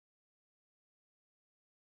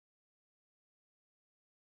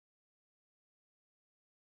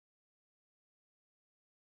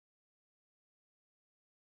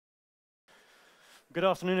Good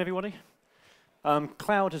afternoon, everybody.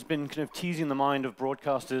 Cloud has been kind of teasing the mind of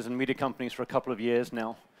broadcasters and media companies for a couple of years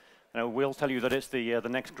now. We'll tell you that it's the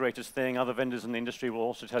next greatest thing. Other vendors in the industry will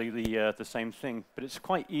also tell you the same thing. But it's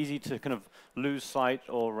quite easy to kind of lose sight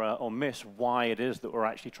or miss why it is that we're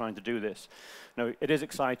actually trying to do this. Now, it is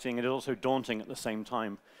exciting. It is also daunting at the same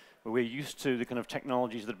time. We're used to the kind of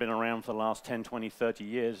technologies that have been around for the last 10, 20, 30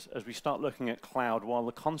 years. As we start looking at cloud, while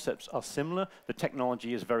the concepts are similar, the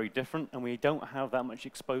technology is very different, and we don't have that much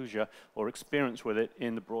exposure or experience with it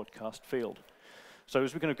in the broadcast field. So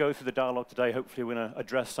as we're going to go through the dialogue today, hopefully we're going to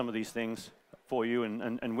address some of these things for you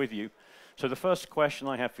and with you. So the first question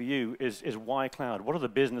I have for you is why cloud? What are the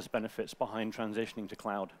business benefits behind transitioning to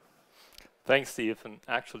cloud? Thanks, Steve. And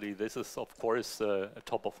actually, this is, of course, a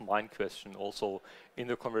top-of-mind question also in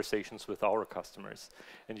the conversations with our customers.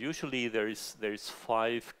 And usually, there's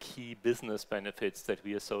 5 key business benefits that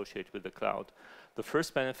we associate with the cloud. The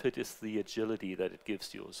first benefit is the agility that it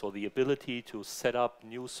gives you. So the ability to set up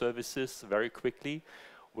new services very quickly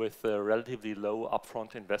with a relatively low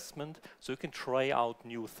upfront investment, so you can try out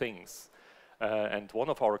new things. And one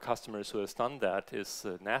of our customers who has done that is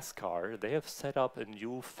NASCAR. They have set up a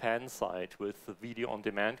new fan site with video on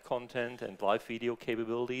demand content and live video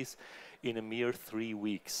capabilities in a mere 3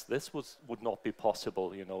 weeks. This would not be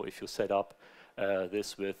possible, you know, if you set up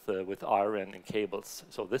this with iron and cables.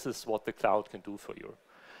 So this is what the cloud can do for you.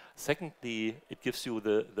 Secondly, it gives you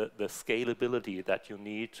the scalability that you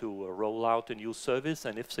need to roll out a new service,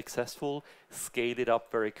 and if successful, scale it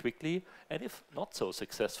up very quickly, and if not so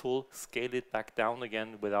successful, scale it back down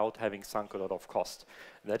again without having sunk a lot of cost.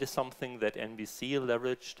 That is something that NBC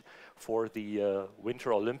leveraged for the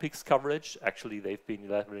Winter Olympics coverage. Actually, they've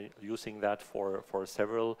been using that for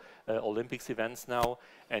several Olympics events now,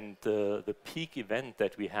 and the peak event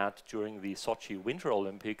that we had during the Sochi Winter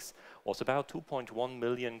Olympics was about 2.1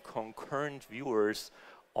 million concurrent viewers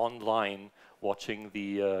online watching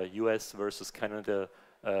the US versus Canada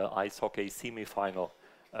ice hockey semifinal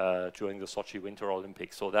during the Sochi Winter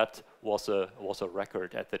Olympics. So that was a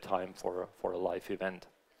record at the time for a live event.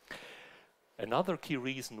 Another key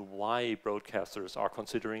reason why broadcasters are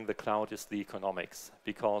considering the cloud is the economics.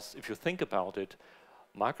 Because if you think about it,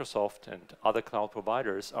 Microsoft and other cloud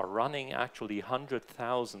providers are running actually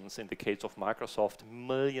 100,000s, in the case of Microsoft,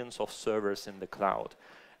 millions of servers in the cloud.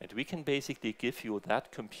 And we can basically give you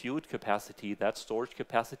that compute capacity, that storage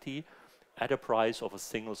capacity, at a price of a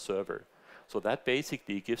single server. So that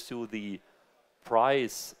basically gives you the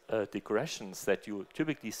price digressions that you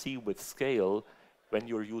typically see with scale when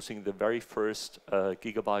you're using the very first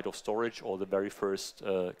gigabyte of storage or the very first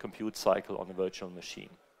compute cycle on a virtual machine.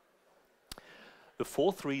 The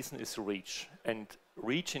fourth reason is reach, and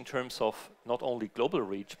reach in terms of not only global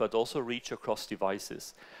reach, but also reach across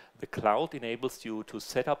devices. The cloud enables you to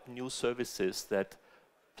set up new services that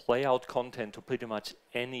play out content to pretty much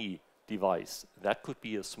any device. That could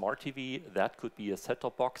be a smart TV, that could be a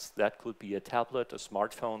set-top box, that could be a tablet, a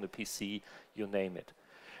smartphone, a PC, you name it.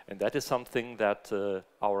 And that is something that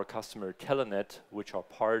our customer Telenet, which are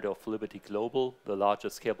part of Liberty Global, the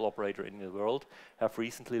largest cable operator in the world, have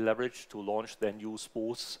recently leveraged to launch their new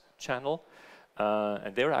sports channel.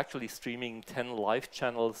 And they're actually streaming 10 live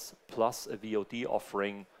channels plus a VOD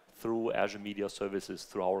offering through Azure Media Services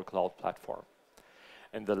through our cloud platform.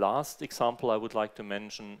 And the last example I would like to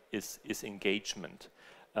mention is engagement.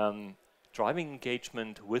 Driving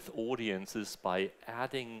engagement with audiences by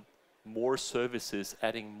adding more services,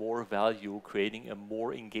 adding more value, creating a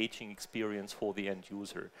more engaging experience for the end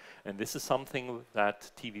user. And this is something that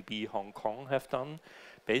TVB Hong Kong have done,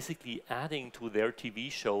 basically adding to their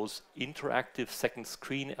TV shows interactive second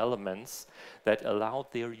screen elements that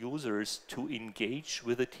allowed their users to engage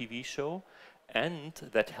with the TV show and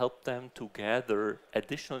that help them to gather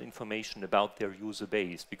additional information about their user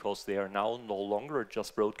base, because they are now no longer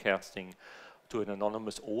just broadcasting to an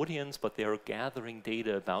anonymous audience, but they are gathering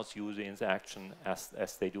data about user interaction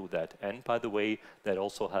as they do that. And by the way, that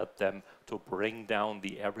also helped them to bring down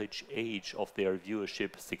the average age of their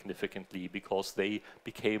viewership significantly, because they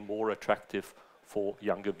became more attractive for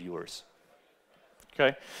younger viewers.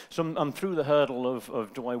 Okay, so I'm through the hurdle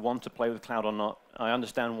of do I want to play with cloud or not. I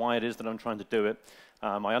understand why it is that I'm trying to do it.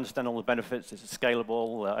 I understand all the benefits. It's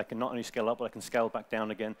scalable. I can not only scale up, but I can scale back down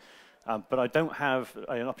again. But I don't have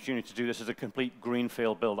an opportunity to do this as a complete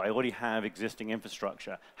greenfield build. I already have existing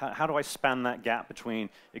infrastructure. How do I span that gap between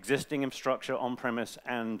existing infrastructure on-premise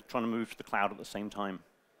and trying to move to the cloud at the same time?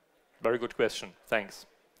 Very good question. Thanks.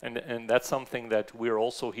 And that's something that we're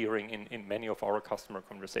also hearing in many of our customer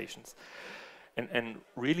conversations. And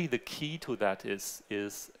really the key to that is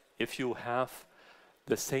if you have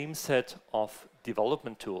the same set of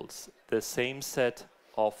development tools, the same set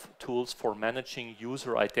of tools for managing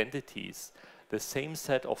user identities, the same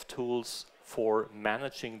set of tools for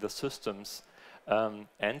managing the systems,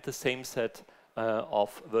 and the same set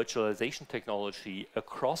of virtualization technology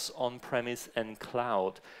across on-premise and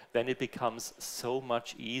cloud, then it becomes so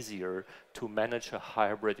much easier to manage a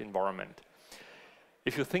hybrid environment.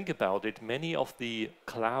 If you think about it, many of the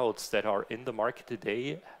clouds that are in the market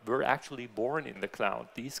today were actually born in the cloud.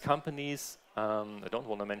 These companies, I don't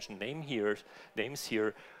want to mention names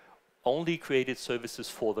here, only created services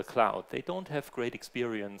for the cloud. They don't have great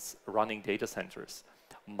experience running data centers.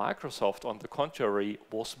 Microsoft, on the contrary,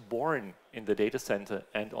 was born in the data center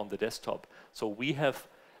and on the desktop. So we have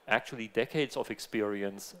actually decades of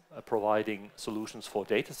experience providing solutions for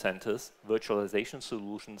data centers, virtualization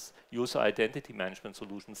solutions, user identity management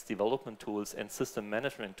solutions, development tools, and system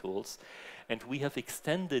management tools. And we have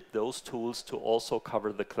extended those tools to also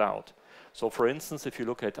cover the cloud. So for instance, if you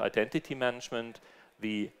look at identity management,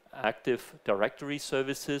 the Active Directory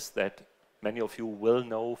services that many of you will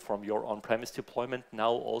know from your on-premise deployment now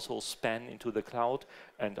also span into the cloud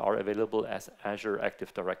and are available as Azure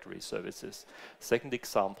Active Directory services. Second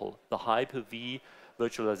example, the Hyper-V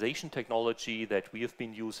virtualization technology that we have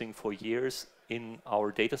been using for years in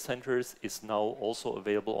our data centers is now also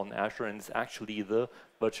available on Azure, and is actually the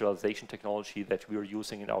virtualization technology that we are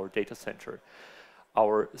using in our data center.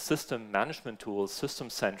 Our system management tools, System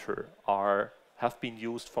Center, have been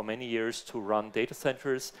used for many years to run data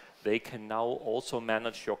centers. They can now also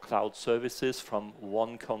manage your cloud services from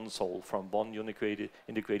one console, from one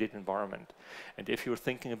integrated environment. And if you're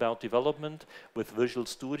thinking about development with Visual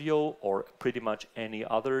Studio or pretty much any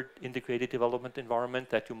other integrated development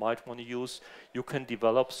environment that you might want to use, you can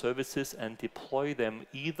develop services and deploy them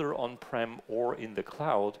either on-prem or in the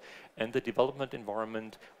cloud, and the development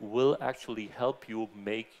environment will actually help you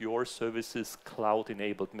make your services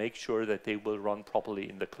cloud-enabled, make sure that they will run properly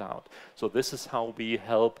in the cloud. So this is how we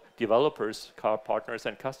help developers, partners,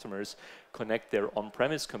 and customers connect their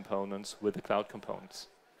on-premise components with the cloud components.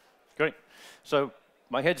 Great. So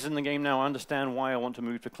my head's in the game now. I understand why I want to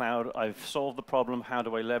move to cloud. I've solved the problem. How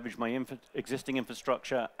do I leverage my existing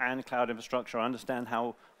infrastructure and cloud infrastructure? I understand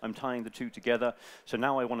how I'm tying the two together. So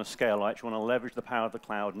now I want to scale. I actually want to leverage the power of the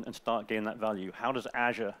cloud and start getting that value. How does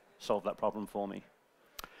Azure solve that problem for me?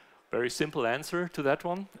 Very simple answer to that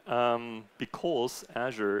one. Because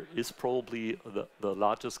Azure is probably the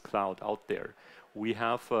largest cloud out there. We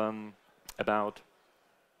have about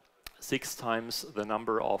 6 times the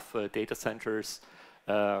number of data centers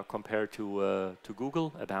compared to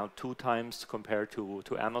Google, about 2 times compared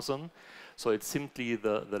to Amazon. So it's simply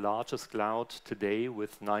the largest cloud today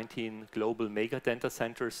with 19 global mega data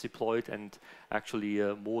centers deployed and actually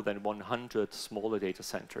more than 100 smaller data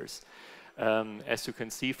centers. As you can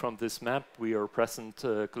see from this map, we are present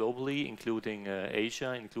globally, including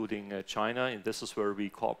Asia, including China, and this is where we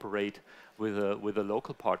cooperate with a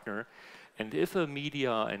local partner. And if a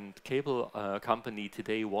media and cable company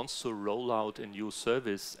today wants to roll out a new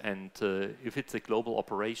service, and if it's a global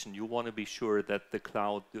operation, you want to be sure that the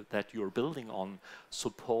cloud that you're building on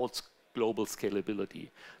supports global scalability.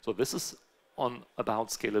 So this is about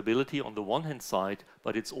scalability on the one hand side,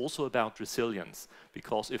 but it's also about resilience,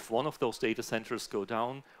 because if one of those data centers go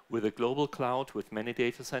down, with a global cloud with many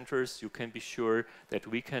data centers, you can be sure that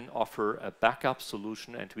we can offer a backup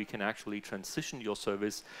solution and we can actually transition your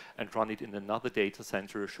service and run it in another data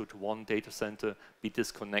center should one data center be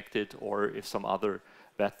disconnected or if some other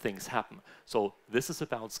bad things happen. So this is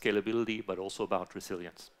about scalability, but also about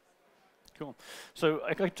resilience. Cool. So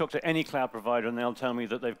I could talk to any cloud provider and they'll tell me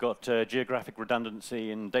that they've got geographic redundancy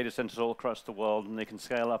in data centers all across the world, and they can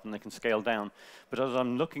scale up and they can scale down. But as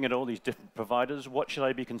I'm looking at all these different providers, what should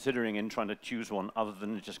I be considering in trying to choose one other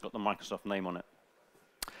than it's just got the Microsoft name on it?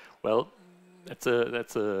 Well, that's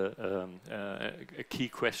a key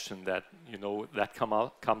question that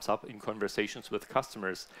comes up in conversations with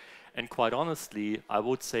customers. And quite honestly, I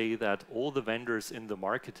would say that all the vendors in the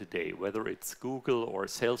market today, whether it's Google or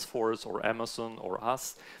Salesforce or Amazon or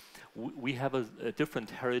us, we have a different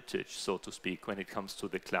heritage, so to speak, when it comes to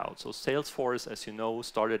the cloud. So Salesforce, as you know,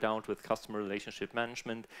 started out with customer relationship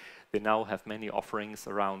management. They now have many offerings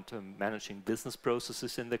around managing business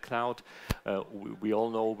processes in the cloud. We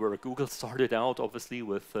all know where Google started out, obviously,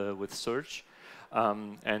 with search. Amazon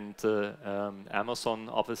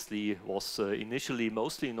obviously was initially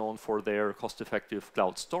mostly known for their cost-effective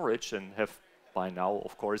cloud storage and have by now,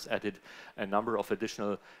 of course, added a number of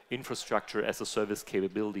additional infrastructure as a service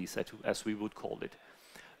capabilities, as we would call it.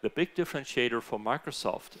 The big differentiator for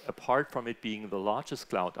Microsoft, apart from it being the largest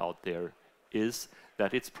cloud out there, is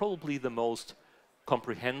that it's probably the most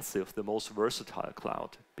comprehensive, the most versatile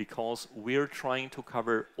cloud, because we're trying to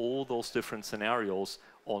cover all those different scenarios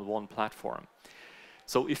on one platform.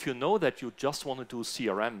 So if you know that you just want to do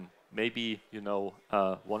CRM, maybe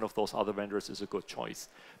one of those other vendors is a good choice.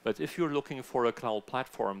 But if you're looking for a cloud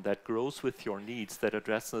platform that grows with your needs, that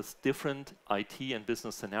addresses different IT and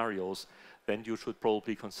business scenarios, then you should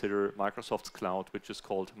probably consider Microsoft's cloud, which is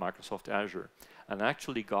called Microsoft Azure. And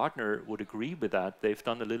actually, Gartner would agree with that. They've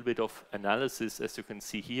done a little bit of analysis, as you can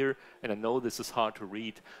see here, and I know this is hard to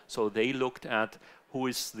read. So they looked at who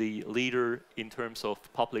is the leader in terms of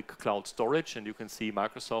public cloud storage, and you can see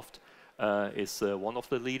Microsoft is one of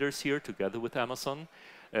the leaders here, together with Amazon.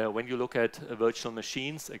 When you look at virtual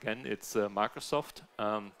machines, again, it's Microsoft,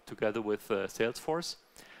 together with Salesforce.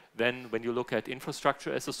 Then when you look at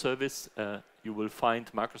infrastructure as a service, you will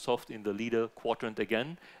find Microsoft in the leader quadrant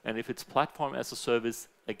again. And if it's platform as a service,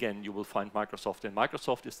 again, you will find Microsoft. And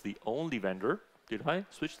Microsoft is the only vendor. Did I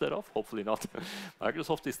switch that off? Hopefully not.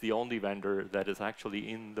 Microsoft is the only vendor that is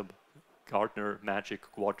actually in the Gartner Magic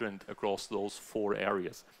Quadrant across those 4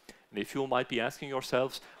 areas. And if you might be asking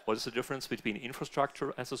yourselves, what is the difference between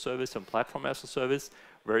infrastructure as a service and platform as a service?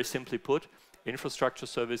 Very simply put, infrastructure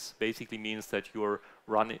service basically means that you're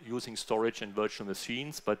using storage and virtual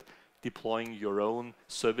machines, but deploying your own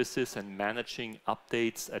services and managing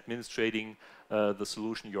updates, administrating the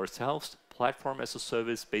solution yourselves. Platform as a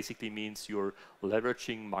service basically means you're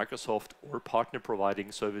leveraging Microsoft or partner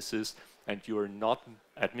providing services, and you're not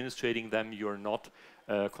administrating them, you're not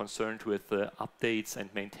concerned with updates and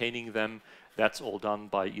maintaining them. That's all done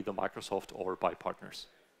by either Microsoft or by partners.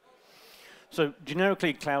 So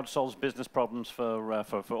generically, cloud solves business problems for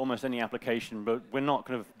almost any application, but we're not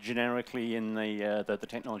kind of generically in the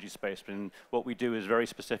technology space. And what we do is very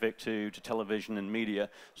specific to television and media.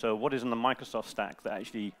 So what is in the Microsoft stack that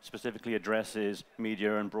actually specifically addresses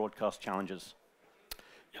media and broadcast challenges?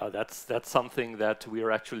 Yeah, that's something that we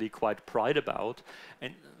are actually quite proud about.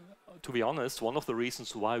 And to be honest, one of the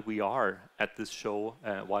reasons why we are at this show,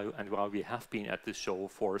 why we have been at this show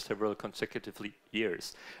for several consecutive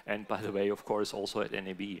years, and by the way, of course, also at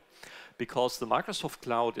NAB, because the Microsoft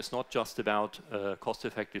Cloud is not just about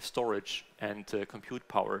cost-effective storage and compute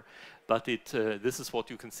power, but this is what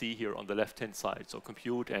you can see here on the left-hand side, so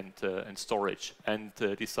compute and storage and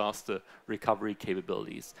disaster recovery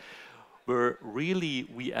capabilities. Where really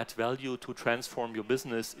we add value to transform your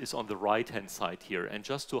business is on the right-hand side here. And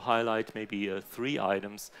just to highlight maybe 3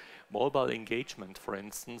 items, mobile engagement, for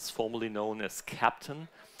instance, formerly known as Captain,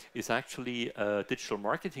 is actually a digital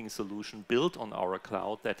marketing solution built on our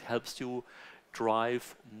cloud that helps you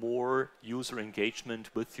drive more user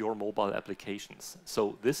engagement with your mobile applications.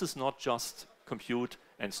 So this is not just compute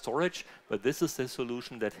and storage, but this is a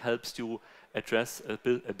solution that helps you address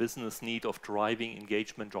a business need of driving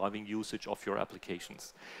engagement, driving usage of your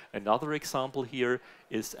applications. Another example here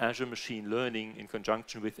is Azure Machine Learning in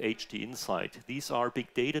conjunction with HD Insight. These are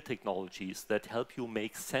big data technologies that help you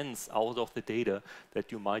make sense out of the data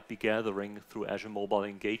that you might be gathering through Azure Mobile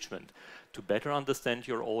Engagement to better understand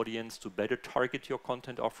your audience, to better target your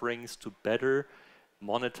content offerings, to better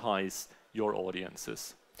monetize your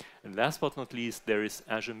audiences. And last but not least, there is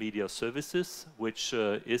Azure Media Services, which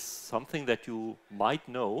is something that you might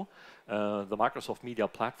know, the Microsoft Media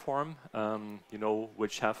Platform,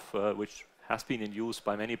 which has been in use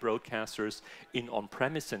by many broadcasters in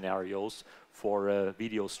on-premise scenarios for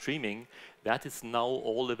video streaming. That is now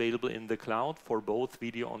all available in the cloud for both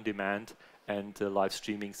video on demand and live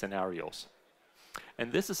streaming scenarios.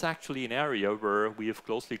 And this is actually an area where we have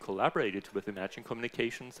closely collaborated with Imagine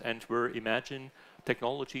Communications and where Imagine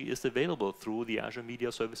technology is available through the Azure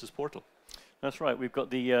Media Services portal. That's right. We've got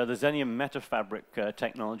the Xenium MetaFabric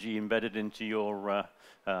technology embedded into your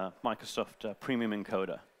Microsoft Premium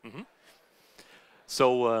encoder. Mm-hmm.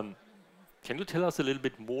 So can you tell us a little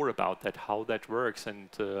bit more about that, how that works and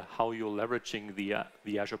how you're leveraging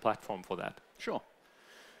the Azure platform for that? Sure.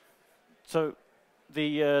 So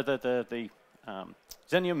the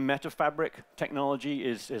Xenium MetaFabric technology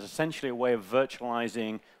is essentially a way of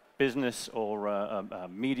virtualizing business or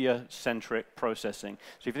media-centric processing.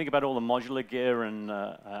 So if you think about all the modular gear and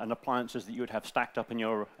appliances that you would have stacked up in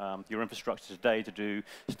your infrastructure today to do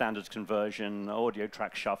standards conversion, audio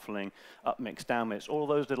track shuffling, upmix, downmix, all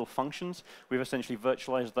those little functions, we've essentially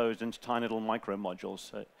virtualized those into tiny little micro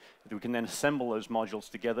modules. We can then assemble those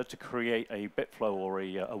modules together to create a bitflow or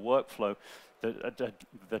a workflow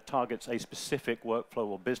that targets a specific workflow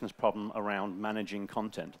or business problem around managing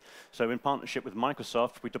content. So in partnership with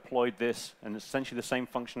Microsoft, we deployed this, and it's essentially the same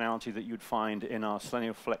functionality that you'd find in our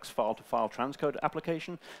Selenium Flex file-to-file transcode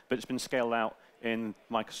application, but it's been scaled out in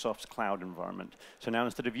Microsoft's cloud environment. So now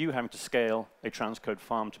instead of you having to scale a transcode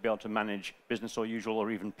farm to be able to manage business or usual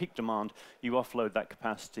or even peak demand, you offload that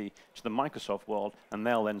capacity to the Microsoft world, and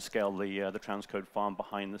they'll then scale the transcode farm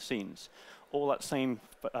behind the scenes. All that same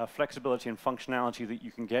flexibility and functionality that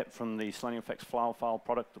you can get from the Selenium Flex file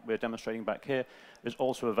product that we're demonstrating back here is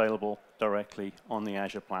also available directly on the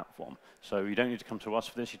Azure platform. So you don't need to come to us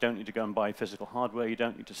for this. You don't need to go and buy physical hardware. You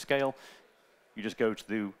don't need to scale. You just go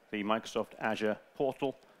to the Microsoft Azure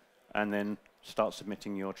portal and then start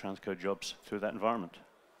submitting your transcode jobs through that environment.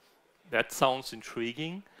 That sounds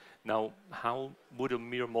intriguing. Now, how would a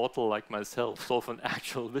mere mortal like myself solve an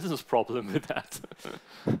actual business problem with that?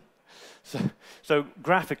 So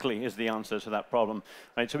graphically is the answer to that problem,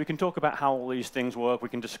 right? So we can talk about how all these things work. We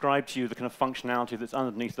can describe to you the kind of functionality that's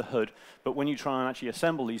underneath the hood. But when you try and actually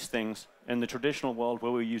assemble these things in the traditional world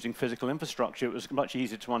where we're using physical infrastructure, it was much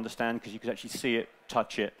easier to understand because you could actually see it,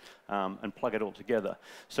 touch it, and plug it all together.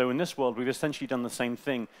 So in this world, we've essentially done the same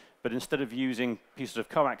thing. But instead of using pieces of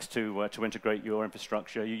coax to integrate your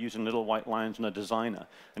infrastructure, you're using little white lines and a designer.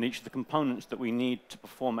 And each of the components that we need to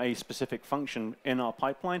perform a specific function in our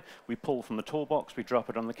pipeline, we pull from the toolbox, we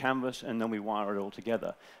drop it on the canvas, and then we wire it all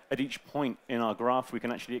together. At each point in our graph, we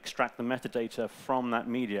can actually extract the metadata from that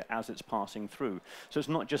media as it's passing through. So it's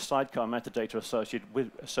not just sidecar metadata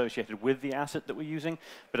associated with the asset that we're using,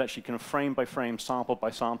 but actually kind of frame by frame, sample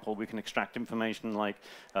by sample, we can extract information like,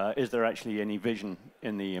 is there actually any vision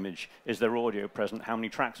in the image? Is there audio present? How many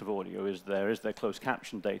tracks of audio is there? Is there closed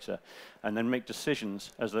caption data? And then make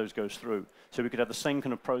decisions as those goes through. So we could have the same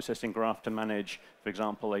kind of processing graph to manage, for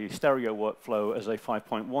example, a stereo workflow as a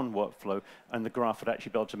 5.1 workflow, and the graph would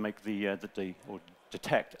actually be able to make or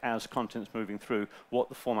detect as content's moving through what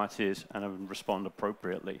the format is and respond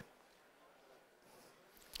appropriately.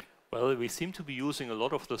 Well, we seem to be using a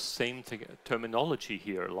lot of the same terminology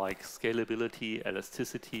here, like scalability,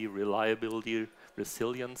 elasticity, reliability,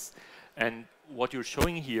 resilience. And what you're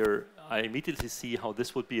showing here, I immediately see how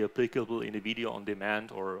this would be applicable in a video on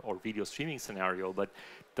demand or video streaming scenario. But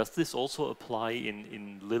does this also apply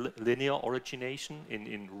in linear origination,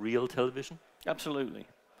 in real television? Absolutely.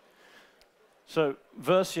 So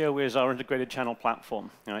Versio is our integrated channel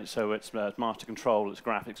platform. Right? So it's master control, it's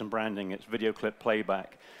graphics and branding, it's video clip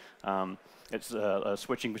playback. It's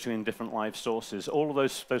switching between different live sources. All of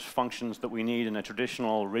those functions that we need in a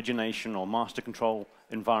traditional origination or master control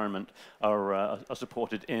environment are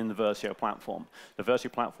supported in the Versio platform. The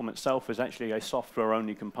Versio platform itself is actually a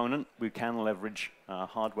software-only component. We can leverage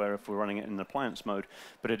hardware if we're running it in appliance mode,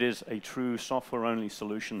 but it is a true software-only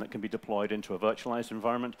solution that can be deployed into a virtualized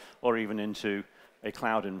environment or even into a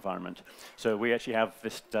cloud environment. So we actually have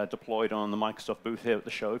this deployed on the Microsoft booth here at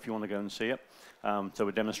the show if you want to go and see it. So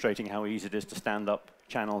we're demonstrating how easy it is to stand up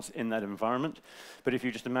channels in that environment. But if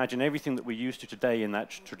you just imagine everything that we're used to today in that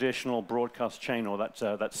traditional broadcast chain or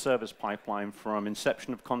that service pipeline from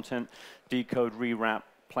inception of content, decode, rewrap,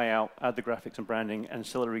 playout, add the graphics and branding,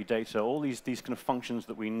 ancillary data, all these kind of functions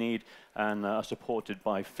that we need and are supported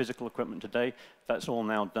by physical equipment today, that's all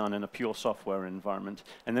now done in a pure software environment.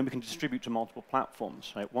 And then we can distribute to multiple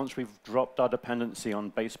platforms. Right? Once we've dropped our dependency on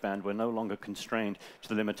baseband, we're no longer constrained to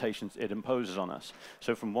the limitations it imposes on us.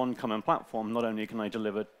 So from one common platform, not only can I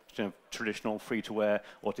deliver traditional free-to-air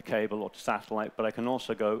or to cable or to satellite, but I can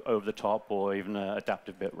also go over the top or even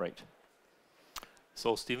adaptive bit rate.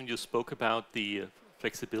 So Stephen, you spoke about the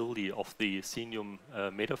flexibility of the Xenium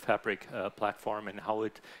MetaFabric platform and how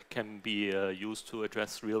it can be used to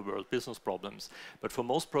address real-world business problems. But for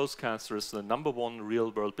most broadcasters, the #1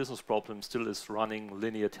 real-world business problem still is running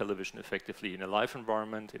linear television effectively in a live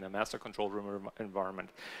environment, in a master control room environment.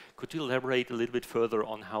 Could you elaborate a little bit further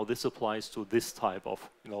on how this applies to this type of,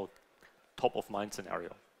 top-of-mind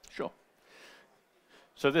scenario? Sure.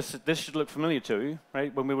 So this should look familiar to you,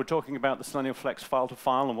 right? When we were talking about the Selenium Flex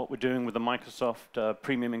file-to-file and what we're doing with the Microsoft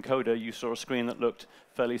Premium Encoder, you saw a screen that looked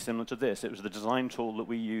fairly similar to this. It was the design tool that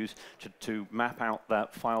we use to map out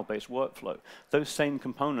that file-based workflow. Those same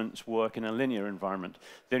components work in a linear environment.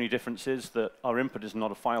 The only difference is that our input is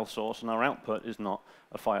not a file source and our output is not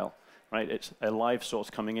a file. Right? It's a live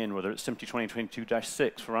source coming in, whether it's SMPTE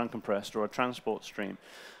 2022-6 for uncompressed or a transport stream.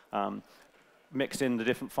 Mix in the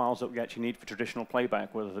different files that we actually need for traditional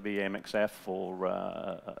playback, whether they be AMXF or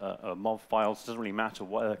MOV files, it doesn't really matter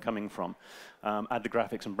where they're coming from. Add the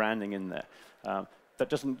graphics and branding in there. that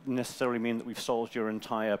doesn't necessarily mean that we've solved your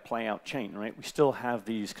entire playout chain, right? We still have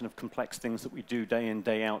these kind of complex things that we do day in,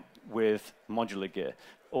 day out with modular gear.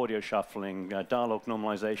 Audio shuffling, dialogue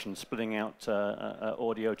normalization, splitting out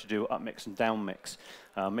audio to do upmix and downmix,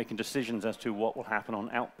 making decisions as to what will happen on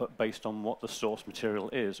output based on what the source material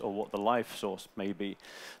is or what the live source may be.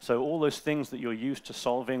 So all those things that you're used to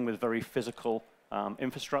solving with very physical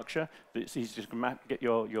infrastructure that it's easy to get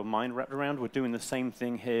your mind wrapped around. We're doing the same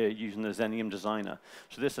thing here using the Xenium Designer.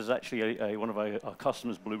 So this is actually one of our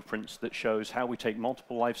customers' blueprints that shows how we take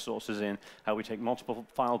multiple live sources in, how we take multiple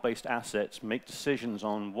file-based assets, make decisions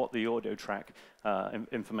on what the audio track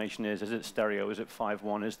information is. Is it stereo? Is it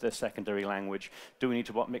 5.1? Is there secondary language? Do we need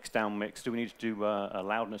to mix down mix? Do we need to do a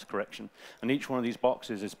loudness correction? And each one of these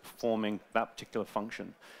boxes is performing that particular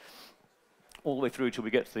function, all the way through till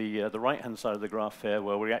we get to the right-hand side of the graph here,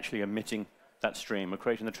 where we're actually emitting that stream. We're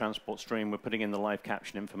creating the transport stream, we're putting in the live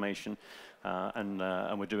caption information, and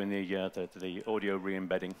we're doing the audio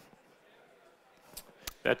re-embedding.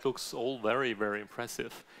 That looks all very, very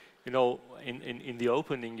impressive. You know, in the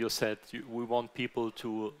opening you said we want people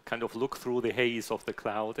to kind of look through the haze of the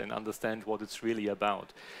cloud and understand what it's really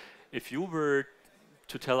about. If you were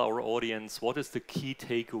to tell our audience what is the key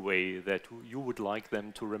takeaway that you would like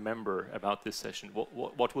them to remember about this session,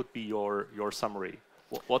 what would be your summary?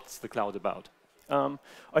 What's the cloud about?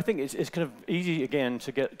 I think it's kind of easy again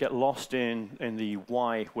to get lost in the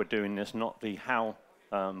why we're doing this, not the how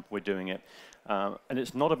we're doing it. And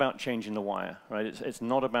it's not about changing the wire, right? It's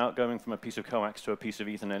not about going from a piece of coax to a piece of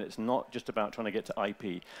Ethernet. It's not just about trying to get to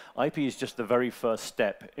IP. IP is just the very first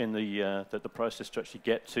step in the process to actually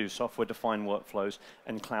get to software-defined workflows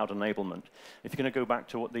and cloud enablement. If you're going to go back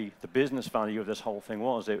to what the business value of this whole thing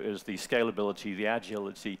was, it was the scalability, the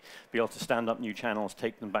agility, be able to stand up new channels,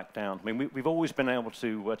 take them back down. I mean, we've always been able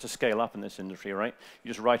to scale up in this industry, right? You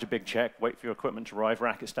just write a big check, wait for your equipment to arrive,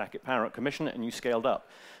 rack it, stack it, power it, commission it, and you scaled up.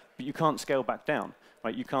 But you can't scale back down,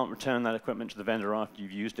 right? You can't return that equipment to the vendor after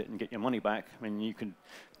you've used it and get your money back. I mean, you can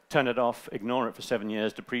turn it off, ignore it for 7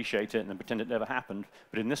 years, depreciate it, and then pretend it never happened.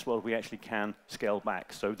 But in this world, we actually can scale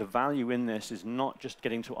back. So the value in this is not just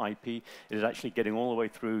getting to IP, it is actually getting all the way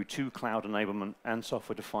through to cloud enablement and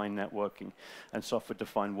software-defined networking and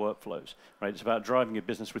software-defined workflows, right? It's about driving your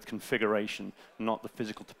business with configuration, not the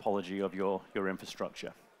physical topology of your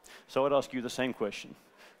infrastructure. So I'd ask you the same question.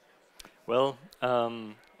 Well,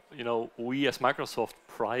 you know, we as Microsoft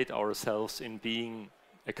pride ourselves in being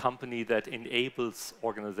a company that enables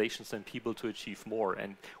organizations and people to achieve more.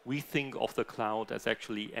 And we think of the cloud as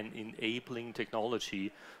actually an enabling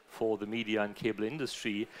technology for the media and cable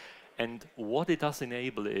industry. And what it does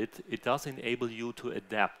enable it does enable you to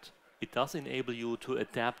adapt. It does enable you to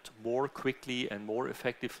adapt more quickly and more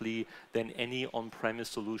effectively than any on-premise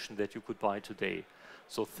solution that you could buy today.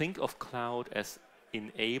 So think of cloud as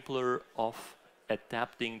enabler of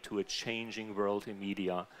adapting to a changing world in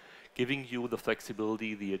media, giving you the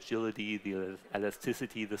flexibility, the agility, the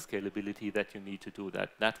elasticity, the scalability that you need to do that.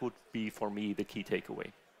 That would be, for me, the key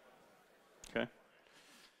takeaway.